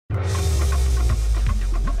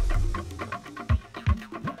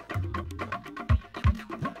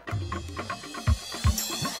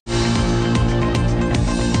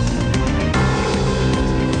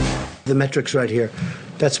The metrics right here,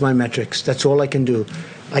 that's my metrics. That's all I can do.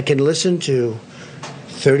 I can listen to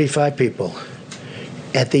 35 people.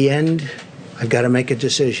 At the end, I've got to make a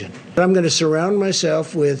decision. I'm going to surround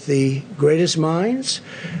myself with the greatest minds,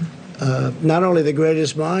 not only the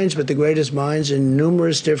greatest minds, but the greatest minds in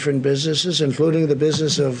numerous different businesses, including the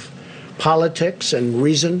business of politics and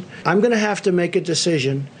reason. I'm going to have to make a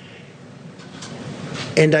decision,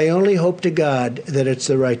 and I only hope to God that it's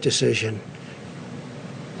the right decision.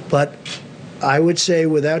 But I would say,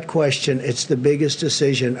 without question, it's the biggest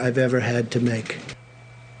decision I've ever had to make.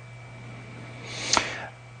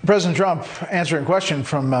 President Trump answering a question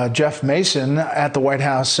from Jeff Mason at the White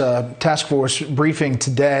House task force briefing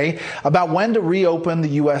today about when to reopen the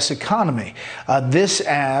U.S. economy. This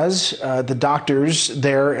as the doctors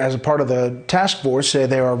there as a part of the task force say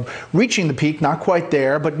they are reaching the peak, not quite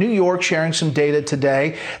there, but New York sharing some data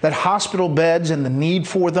today that hospital beds and the need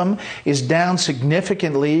for them is down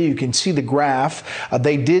significantly. You can see the graph.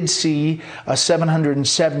 They did see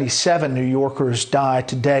 777 New Yorkers die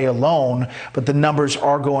today alone, but the numbers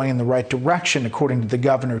are going in the right direction, according to the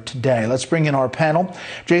governor today. Let's bring in our panel.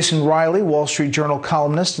 Jason Riley, Wall Street Journal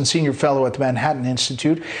columnist and senior fellow at the Manhattan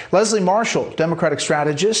Institute. Leslie Marshall, Democratic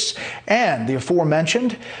strategist. And the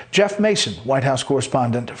aforementioned Jeff Mason, White House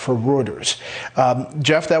correspondent for Reuters.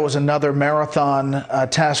 Jeff, that was another marathon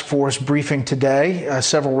task force briefing today,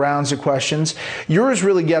 several rounds of questions. Yours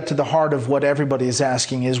really get to the heart of what everybody is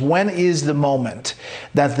asking is, when is the moment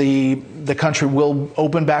that the country will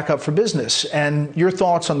open back up for business? And your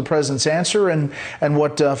thoughts on the president's answer and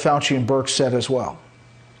what Fauci and Birx said as well.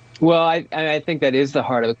 Well, I think that is the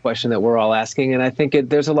heart of the question that we're all asking, and I think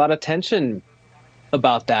there's a lot of tension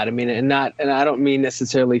about that. I mean, and I don't mean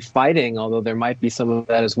necessarily fighting, although there might be some of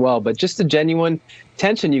that as well, but just a genuine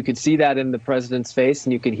tension. You could see that in the president's face,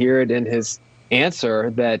 and you could hear it in his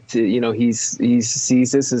answer that he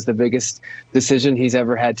sees this as the biggest decision he's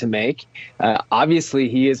ever had to make. Obviously,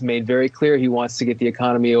 he has made very clear he wants to get the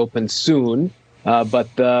economy open soon.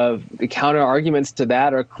 But the counter arguments to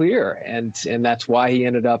that are clear, and that's why he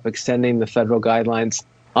ended up extending the federal guidelines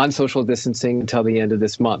on social distancing until the end of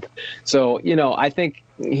this month. So, I think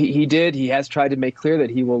he has tried to make clear that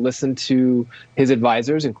he will listen to his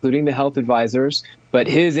advisors, including the health advisors. But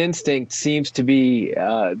his instinct seems to be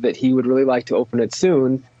that he would really like to open it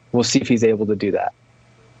soon. We'll see if he's able to do that.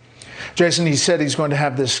 Jason, he said he's going to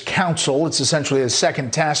have this council. It's essentially a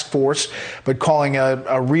second task force, but calling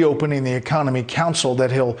a reopening the economy council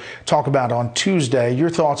that he'll talk about on Tuesday. Your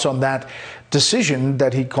thoughts on that decision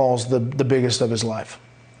that he calls the biggest of his life?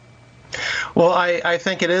 Well, I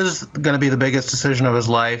think it is going to be the biggest decision of his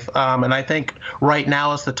life. And I think right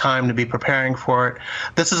now is the time to be preparing for it.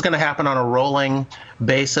 This is going to happen on a rolling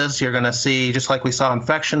basis. You're going to see, just like we saw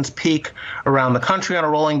infections peak around the country on a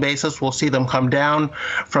rolling basis, we'll see them come down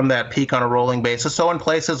from that peak on a rolling basis. So in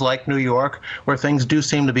places like New York, where things do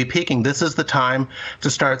seem to be peaking, this is the time to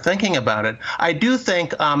start thinking about it. I do think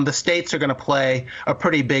the states are going to play a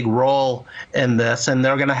pretty big role in this, and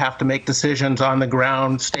they're going to have to make decisions on the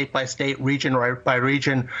ground, state by state, region by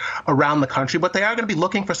region around the country. But they are going to be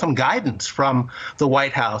looking for some guidance from the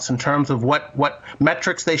White House in terms of what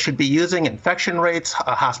metrics they should be using, infection rates,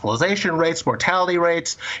 hospitalization rates, mortality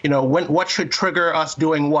rates, what should trigger us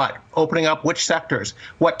doing what, opening up which sectors,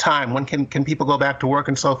 what time, when can people go back to work,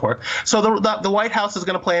 and so forth. So the White House is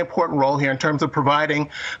going to play an important role here in terms of providing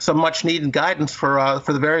some much needed guidance for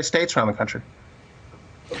the various states around the country.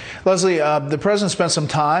 Leslie, the president spent some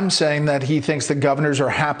time saying that he thinks the governors are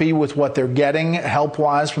happy with what they're getting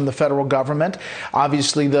help-wise from the federal government.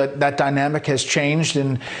 Obviously, that dynamic has changed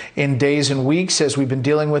in days and weeks as we've been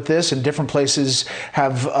dealing with this, and different places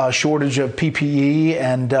have a shortage of PPE,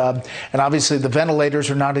 and obviously the ventilators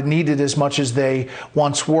are not needed as much as they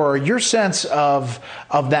once were. Your sense of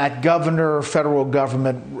that governor-federal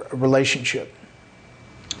government relationship?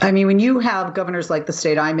 I mean, when you have governors like the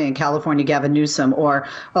state I'm in, California, Gavin Newsom, or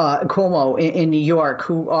Cuomo in New York,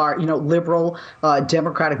 who are, liberal,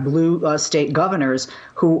 Democratic blue state governors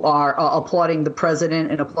who are applauding the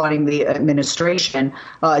president and applauding the administration,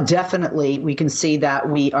 definitely we can see that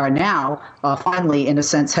we are now finally, in a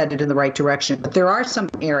sense, headed in the right direction. But there are some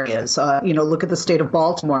areas, look at the state of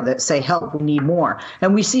Baltimore that say, help, we need more.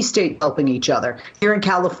 And we see states helping each other. Here in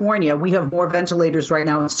California, we have more ventilators right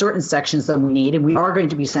now in certain sections than we need, and we are going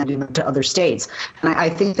to be sending them to other states. And I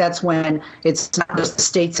think that's when it's not just the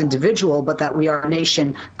states individual, but that we are a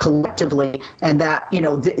nation collectively, and that,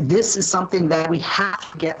 this is something that we have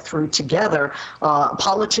to get through together,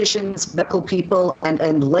 politicians, medical people,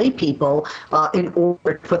 and lay people, in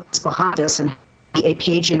order to put this behind us and be a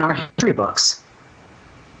page in our history books.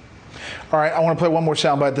 All right, I want to play one more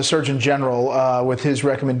soundbite, the Surgeon General, with his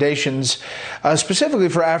recommendations, specifically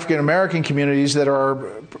for African American communities that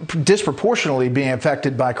are disproportionately being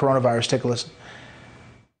affected by coronavirus. Take a listen.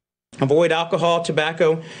 Avoid alcohol,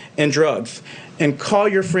 tobacco, and drugs. And call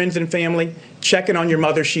your friends and family. Check in on your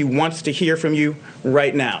mother. She wants to hear from you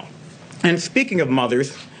right now. And speaking of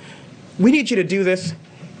mothers, we need you to do this,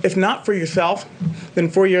 if not for yourself, then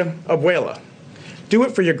for your abuela. Do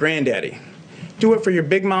it for your granddaddy. Do it for your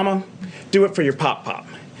big mama. Do it for your pop-pop.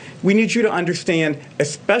 We need you to understand,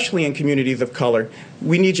 especially in communities of color,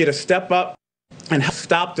 we need you to step up and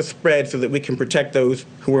stop the spread so that we can protect those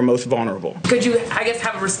who are most vulnerable. Could you, I guess,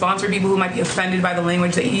 have a response for people who might be offended by the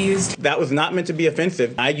language that you used? That was not meant to be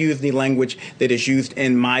offensive. I use the language that is used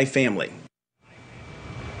in my family.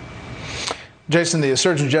 Jason, the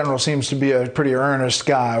Surgeon General seems to be a pretty earnest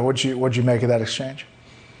guy. What'd you make of that exchange?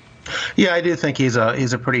 Yeah, I do think he's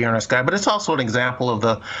a pretty earnest guy, but it's also an example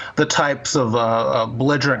of the types of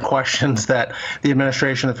belligerent questions that the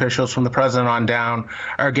administration officials from the president on down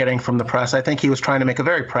are getting from the press. I think he was trying to make a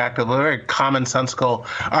very practical, a very commonsensical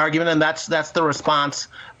argument, and that's the response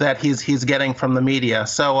that he's getting from the media.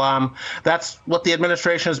 So that's what the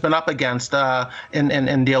administration has been up against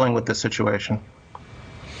in dealing with this situation.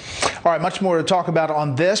 All right, much more to talk about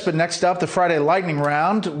on this, but next up, the Friday Lightning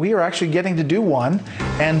Round. We are actually getting to do one,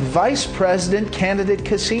 and Vice President candidate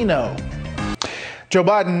casino. Joe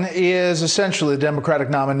Biden is essentially the Democratic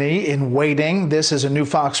nominee in waiting. This is a new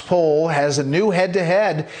Fox poll, has a new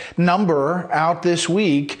head-to-head number out this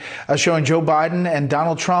week showing Joe Biden and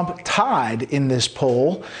Donald Trump tied in this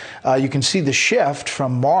poll. You can see the shift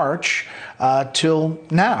from March till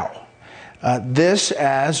now. This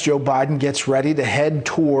as Joe Biden gets ready to head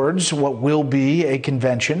towards what will be a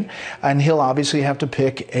convention, and he'll obviously have to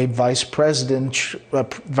pick a vice presidential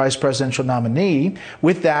nominee.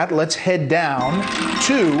 With that, let's head down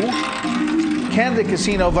to Candidate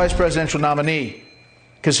Casino Vice Presidential Nominee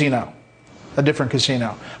Casino, a different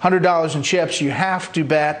casino. $100 in chips. You have to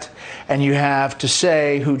bet, and you have to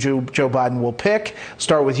say who Joe Biden will pick.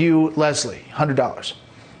 Start with you, Leslie. $100.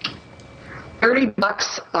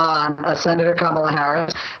 $30 on Senator Kamala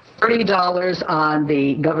Harris, $30 on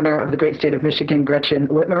the governor of the great state of Michigan, Gretchen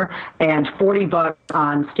Whitmer, and $40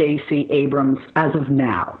 on Stacey Abrams as of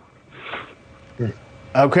now.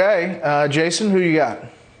 Okay, Jason, who you got?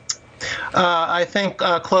 I think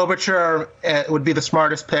Klobuchar would be the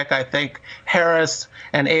smartest pick. I think Harris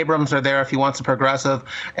and Abrams are there if he wants a progressive.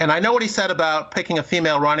 And I know what he said about picking a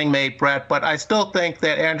female running mate, Brett, but I still think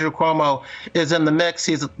that Andrew Cuomo is in the mix.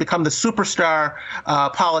 He's become the superstar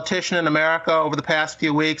politician in America over the past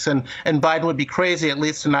few weeks, and Biden would be crazy at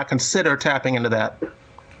least to not consider tapping into that.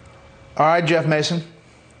 All right, Jeff Mason.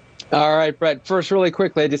 All right, Brett. First, really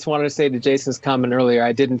quickly, I just wanted to say to Jason's comment earlier,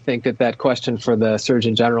 I didn't think that question for the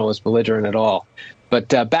Surgeon General was belligerent at all. But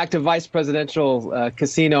back to vice presidential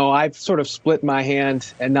casino, I've sort of split my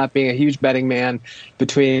hand, and not being a huge betting man,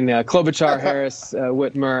 between Klobuchar, Harris,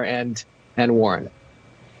 Whitmer, and Warren.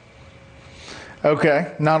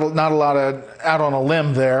 Okay, not a lot of out on a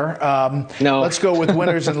limb there. No. Let's go with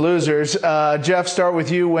winners and losers. Jeff, start with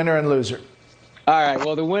you, winner and loser. All right.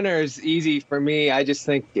 Well, the winner is easy for me. I just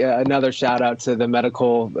think another shout out to the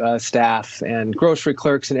medical staff and grocery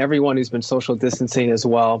clerks and everyone who's been social distancing as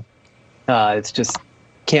well. It's just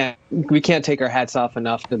we can't take our hats off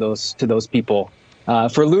enough to those people.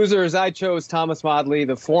 For losers, I chose Thomas Modly,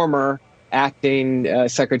 the former acting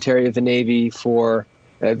Secretary of the Navy, for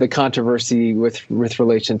the controversy with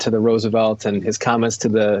relation to the Roosevelt and his comments to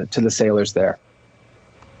the sailors there.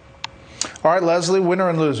 All right, Leslie, winner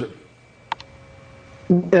and loser.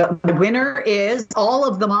 The winner is all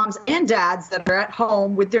of the moms and dads that are at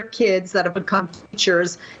home with their kids that have become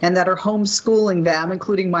teachers and that are homeschooling them,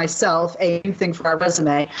 including myself, a new thing for our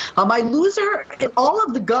resume. My loser, all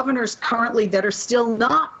of the governors currently that are still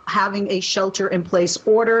not having a shelter-in-place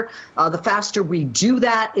order. The faster we do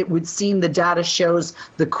that, it would seem the data shows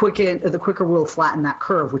the quicker we'll flatten that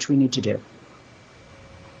curve, which we need to do.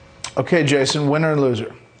 Okay, Jason, winner and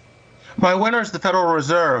loser. My winner is the Federal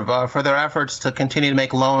Reserve for their efforts to continue to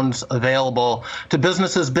make loans available to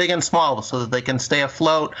businesses big and small so that they can stay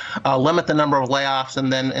afloat, limit the number of layoffs,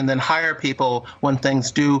 and then hire people when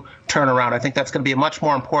things do turn around. I think that's going to be much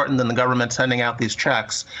more important than the government sending out these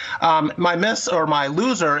checks. My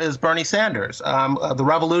loser is Bernie Sanders. The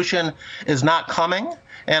revolution is not coming.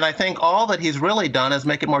 And I think all that he's really done is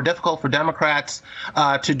make it more difficult for Democrats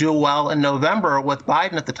to do well in November with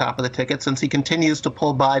Biden at the top of the ticket, since he continues to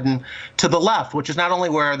pull Biden to the left, which is not only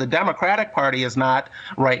where the Democratic Party is not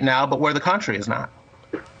right now, but where the country is not.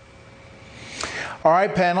 All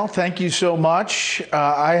right, panel, thank you so much.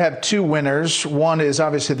 I have two winners. One is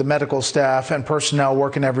obviously the medical staff and personnel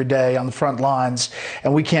working every day on the front lines,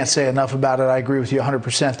 and we can't say enough about it. I agree with you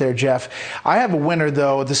 100% there, Jeff. I have a winner,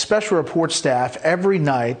 though, the special report staff every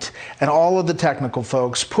night and all of the technical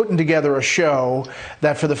folks putting together a show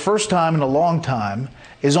that for the first time in a long time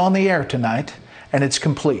is on the air tonight, and it's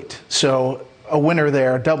complete. So a winner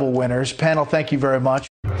there, double winners. Panel, thank you very much.